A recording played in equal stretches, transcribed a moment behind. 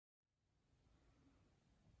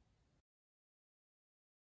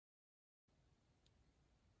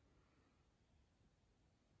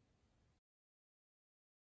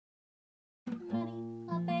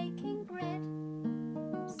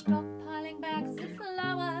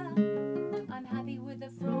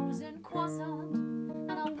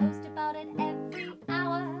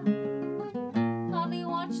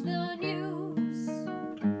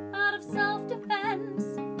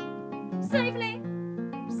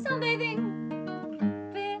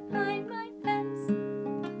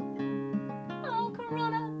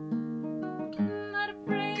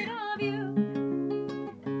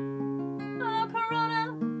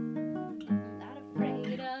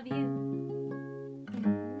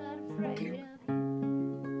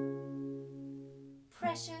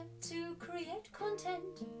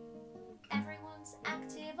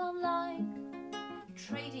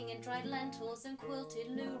fried lentils and quilted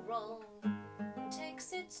loo roll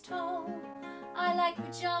takes its toll. I like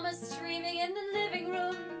pajamas streaming in the living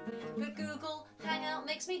room, but Google Hangout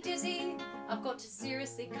makes me dizzy. I've got to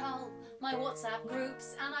seriously cull my WhatsApp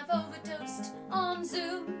groups, and I've overdosed on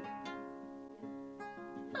Zoom.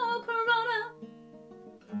 Oh, Corona,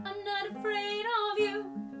 I'm not afraid of you.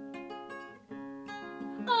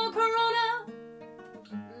 Oh, Corona,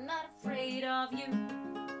 I'm not afraid of you.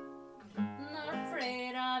 Not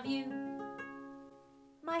afraid of you.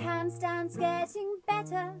 My handstand's getting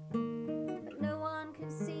better, but no one can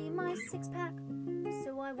see my six-pack,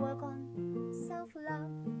 so I work on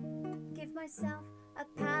self-love. Give myself a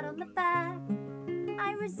pat on the back.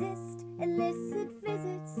 I resist illicit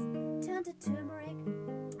visits, turn to turmeric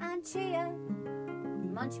and chia,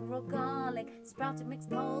 munching raw garlic, sprouted mixed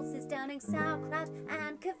pulses, downing sauerkraut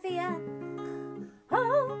and kefir.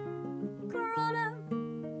 Oh, Corona,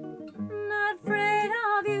 not afraid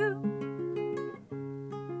of you.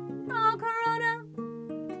 Oh, Corona,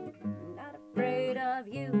 not afraid of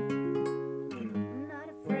you. Not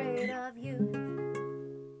afraid of you.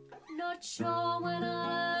 Not sure when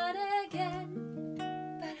I'll learn again,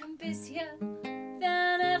 but I'm busier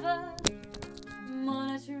than ever,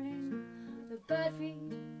 monitoring the bird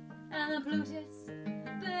feed and the Bluetooth's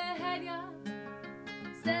behavior,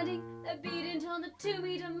 standing obedient on the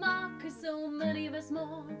 2-meter mark, 'cause so many of us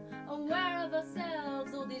more aware of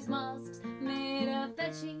ourselves. All these masks made of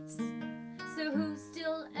bed sheets, so who's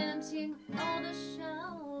still emptying all the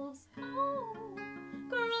shelves? Oh,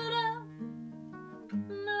 Corona,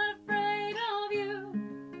 not afraid of you.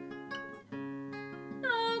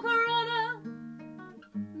 Oh, Corona,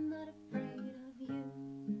 not afraid of you.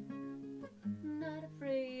 Not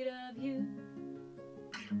afraid of you.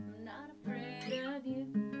 Not afraid of you.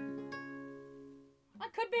 I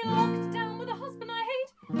could be locked down with a husband I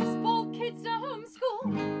hate, spoiled kids to homeschool,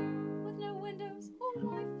 with no windows or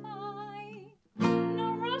Wi-Fi,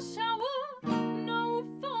 no rush hour, no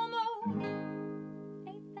FOMO.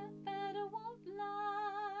 Ain't that bad, I won't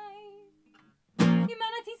lie.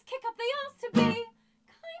 Humanity's kick up the arse to be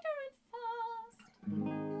kinder and fast.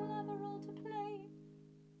 You'll have a role to play.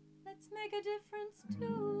 Let's make a difference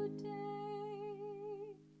today.